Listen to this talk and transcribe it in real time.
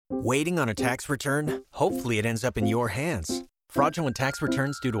Waiting on a tax return? Hopefully it ends up in your hands. Fraudulent tax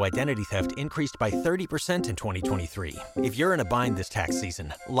returns due to identity theft increased by 30% in 2023. If you're in a bind this tax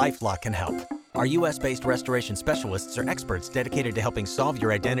season, LifeLock can help. Our U.S.-based restoration specialists are experts dedicated to helping solve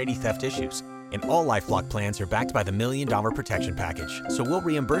your identity theft issues. And all LifeLock plans are backed by the $1 Million Protection Package. So we'll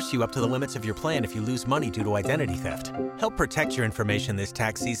reimburse you up to the limits of your plan if you lose money due to identity theft. Help protect your information this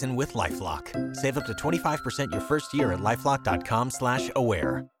tax season with LifeLock. Save up to 25% your first year at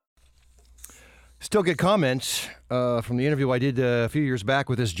LifeLock.com/aware. Still get comments from the interview I did a few years back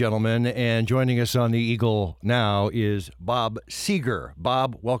with this gentleman, and joining us on the Eagle now is Bob Seger.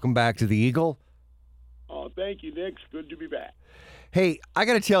 Bob, welcome back to the Eagle. Oh, thank you, Nick. It's good to be back. Hey, I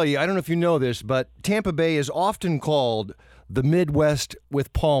got to tell you, I don't know if you know this, but Tampa Bay is often called the Midwest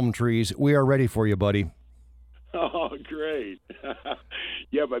with palm trees. We are ready for you, buddy. Oh, great.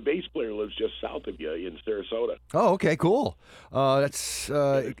 Yeah, my bass player lives just south of you in Sarasota. Oh, okay, cool. That's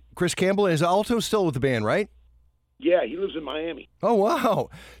Chris Campbell. Is Alto still with the band, right? Yeah, he lives in Miami. Oh, wow.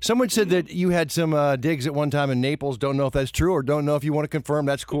 Someone said that you had some digs at one time in Naples. Don't know if that's true or don't know if you want to confirm.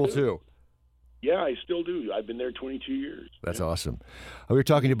 That's cool, too. Yeah, I still do. I've been there 22 years. That's awesome. We were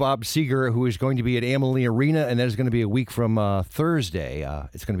talking to Bob Seger, who is going to be at Amalie Arena, and that is going to be a week from Thursday.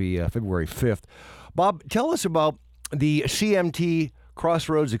 It's going to be February 5th. Bob, tell us about the CMT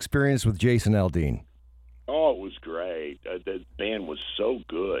Crossroads experience with Jason Aldean. Oh, it was great. The band was so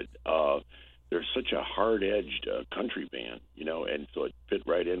good. They're such a hard-edged country band, and so it fit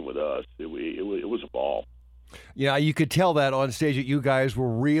right in with us. It was a ball. Yeah, you could tell that on stage that you guys were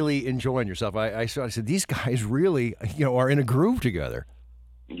really enjoying yourself. I said, these guys really, are in a groove together.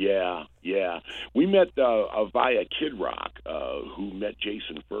 Yeah. We met via Kid Rock, who met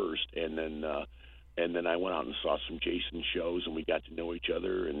Jason first, and then I went out and saw some Jason shows, and we got to know each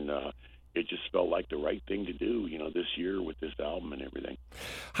other, and it just felt like the right thing to do, this year with this album and everything.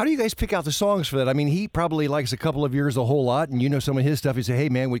 How do you guys pick out the songs for that? I mean, he probably likes a couple of yours a whole lot, and some of his stuff. You say, hey,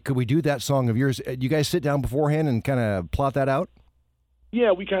 man, could we do that song of yours? You guys sit down beforehand and kind of plot that out?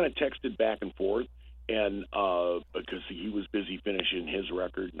 Yeah, we kind of texted back and forth, and because he was busy finishing his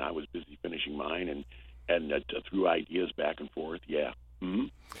record, and I was busy finishing mine, and threw ideas back and forth, yeah. Mm-hmm.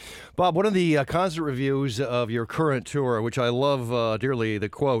 Bob, one of the concert reviews of your current tour, which I love dearly, the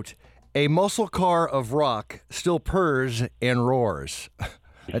quote, "A muscle car of rock still purrs and roars."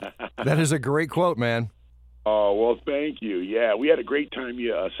 That is a great quote, man. Oh, well, thank you. Yeah, we had a great time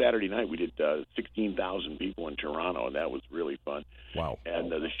Saturday night. We did 16,000 people in Toronto, and that was really fun. Wow.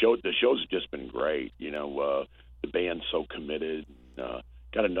 And the shows have just been great. The band's so committed.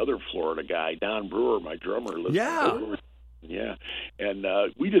 Got another Florida guy, Don Brewer, my drummer. Yeah, and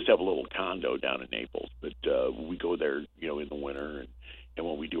we just have a little condo down in Naples, but we go there, in the winter, and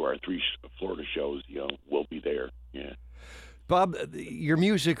when we do our 3 Florida shows, we'll be there. Yeah. Bob, your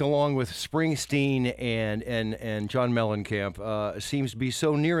music, along with Springsteen and John Mellencamp, seems to be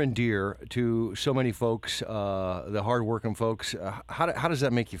so near and dear to so many folks, the hardworking folks. How does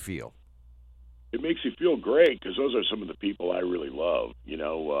that make you feel? It makes you feel great because those are some of the people I really love.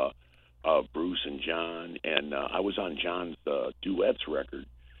 Bruce and John, and I was on John's duets record,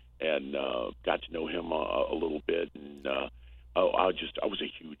 and got to know him a little bit, and I was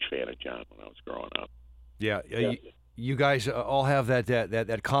a huge fan of John when I was growing up. Yeah. You guys all have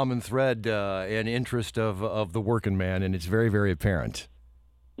that common thread and interest of the working man, and it's very, very apparent.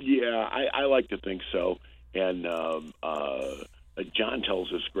 Yeah, I like to think so, and John tells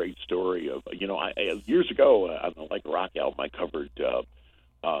this great story of years ago on the Like Rock album I covered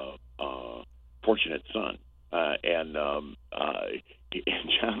Fortunate Son, and John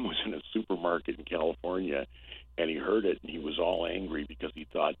was in a supermarket in California, and he heard it, and he was all angry because he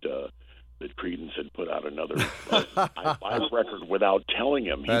thought that Creedence had put out another live record without telling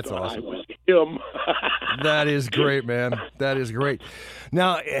him. He That's thought awesome. I was him. That is great, man. That is great.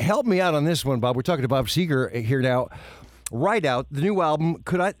 Now, help me out on this one, Bob. We're talking to Bob Seger here now. Ride Out, the new album.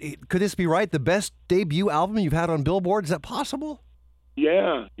 Could this be right? The best debut album you've had on Billboard? Is that possible?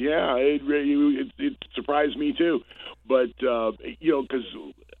 Yeah. It surprised me too, but because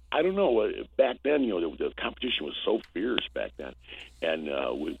I don't know. Back then, the competition was so fierce back then, and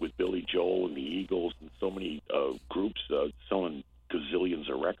with Billy Joel and the Eagles and so many groups selling gazillions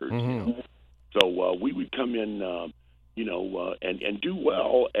of records. Mm-hmm. So we would come in, and do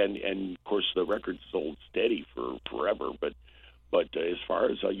well, and of course the record sold steady for forever. But as far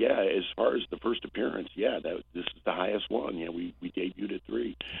as the first appearance, this is the highest one. We debuted at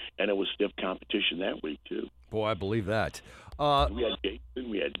 3, and it was stiff competition that week too. Boy, I believe that. We had Jason,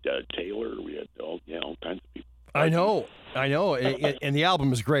 we had Taylor, we had all kinds of people. I know. I know, and the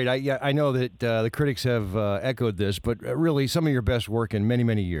album is great. I know that the critics have echoed this, but really some of your best work in many,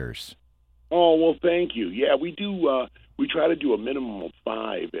 many years. Oh, well, thank you. Yeah, we do. We try to do a minimum of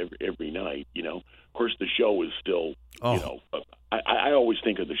 5 every night. Of course, the show is still. I always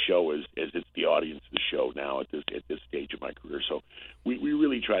think of the show as it's the audience's show now at this stage of my career. So we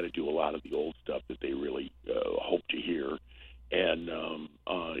really try to do a lot of the old stuff that they really hope to hear, and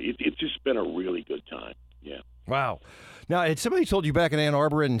it's just been a really good time. Yeah. Wow. Now, had somebody told you back in Ann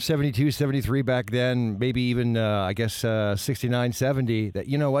Arbor in 72, 73 back then, maybe even, 69, 70, that,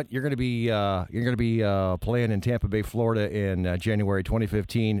 you know what, you're going to be playing in Tampa Bay, Florida in January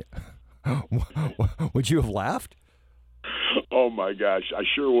 2015, would you have laughed? Oh, my gosh, I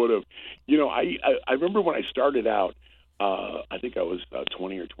sure would have. I remember when I started out, I think I was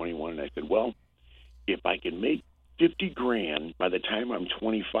 20 or 21, and I said, well, if I can make $50,000 by the time I'm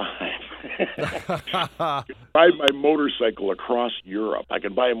 25. Ride my motorcycle across Europe. I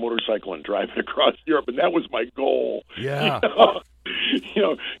can buy a motorcycle and drive it across Europe, and that was my goal. Yeah.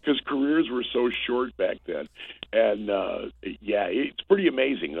 Because careers were so short back then. And, it's pretty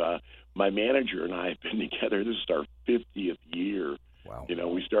amazing. My manager and I have been together. This is our 50th year. Wow.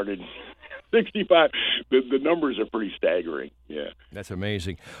 We started 65. The numbers are pretty staggering. Yeah. That's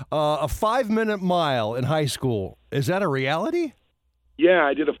amazing. A 5-minute mile in high school, is that a reality? Yeah,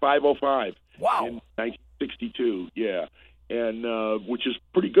 I did a 5:05. Wow. In 1962, yeah. And which is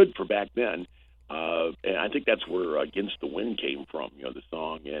pretty good for back then. And I think that's where Against the Wind came from, the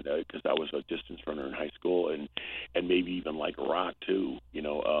song, and because I was a distance runner in high school, and maybe even like rock too,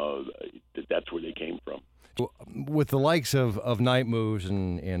 that's where they came from. With the likes of Night Moves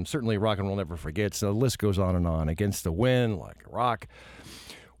and certainly Rock and Roll Never Forgets, the list goes on and on. Against the Wind, like rock.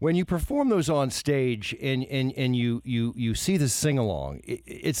 When you perform those on stage and you see the sing-along,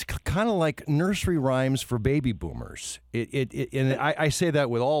 it's kind of like nursery rhymes for baby boomers. And I say that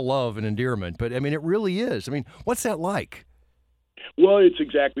with all love and endearment, but, I mean, it really is. I mean, what's that like? Well, it's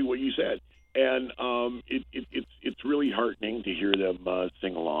exactly what you said. And it's really heartening to hear them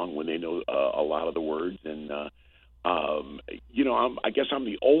sing along when they know a lot of the words. And I guess I'm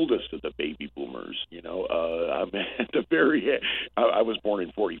the oldest of the baby boomers. I'm at the I was born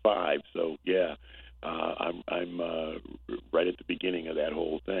in 45, so yeah, I'm right at the beginning of that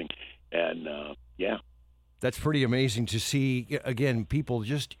whole thing, and yeah. That's pretty amazing to see, again, people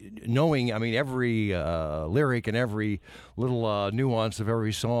just knowing, I mean, every lyric and every little nuance of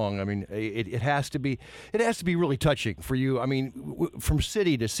every song. I mean, it has to be really touching for you. I mean, from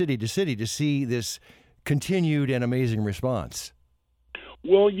city to city to city to see this continued and amazing response.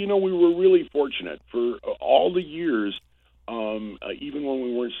 Well, we were really fortunate for all the years, even when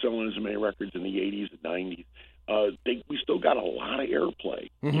we weren't selling as many records in the 80s and 90s, we still got a lot of airplay.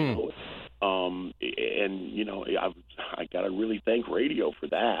 Mm-hmm. I got to really thank radio for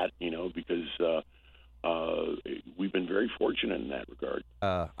that, because we've been very fortunate in that regard.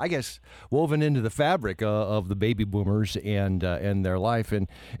 I guess woven into the fabric of the baby boomers and their life, and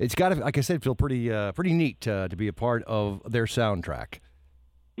it's got to, like I said, feel pretty neat to be a part of their soundtrack.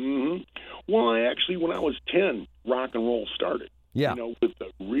 Mm-hmm. Well, when I was 10, rock and roll started. Yeah. With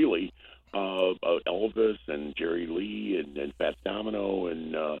really Elvis and Jerry Lee and Fats Domino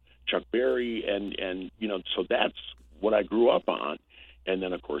and Chuck Berry and so that's what I grew up on. And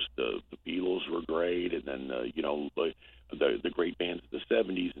then of course the Beatles were great, and then the great bands of the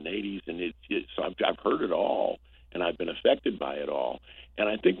 70s and 80s, and so I've heard it all, and I've been affected by it all. And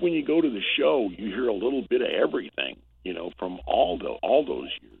I think when you go to the show, you hear a little bit of everything, from all those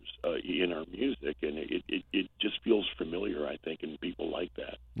years in our music, and it just feels familiar, I think, and people like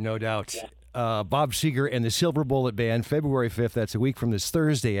that. No doubt. Bob Seger and the Silver Bullet Band, February 5th, that's a week from this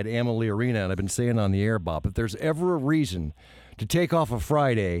Thursday at Amalie Arena, and I've been saying on the air, Bob, if there's ever a reason to take off a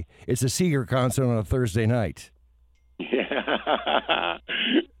Friday, it's a Seger concert on a Thursday night. Yeah.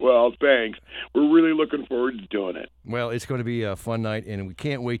 Well, thanks. We're really looking forward to doing it. Well, it's going to be a fun night, and we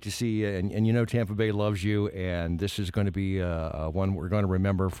can't wait to see you. And Tampa Bay loves you, and this is going to be one we're going to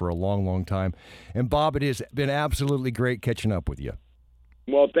remember for a long, long time. And, Bob, it has been absolutely great catching up with you.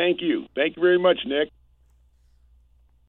 Well, thank you. Thank you very much, Nick.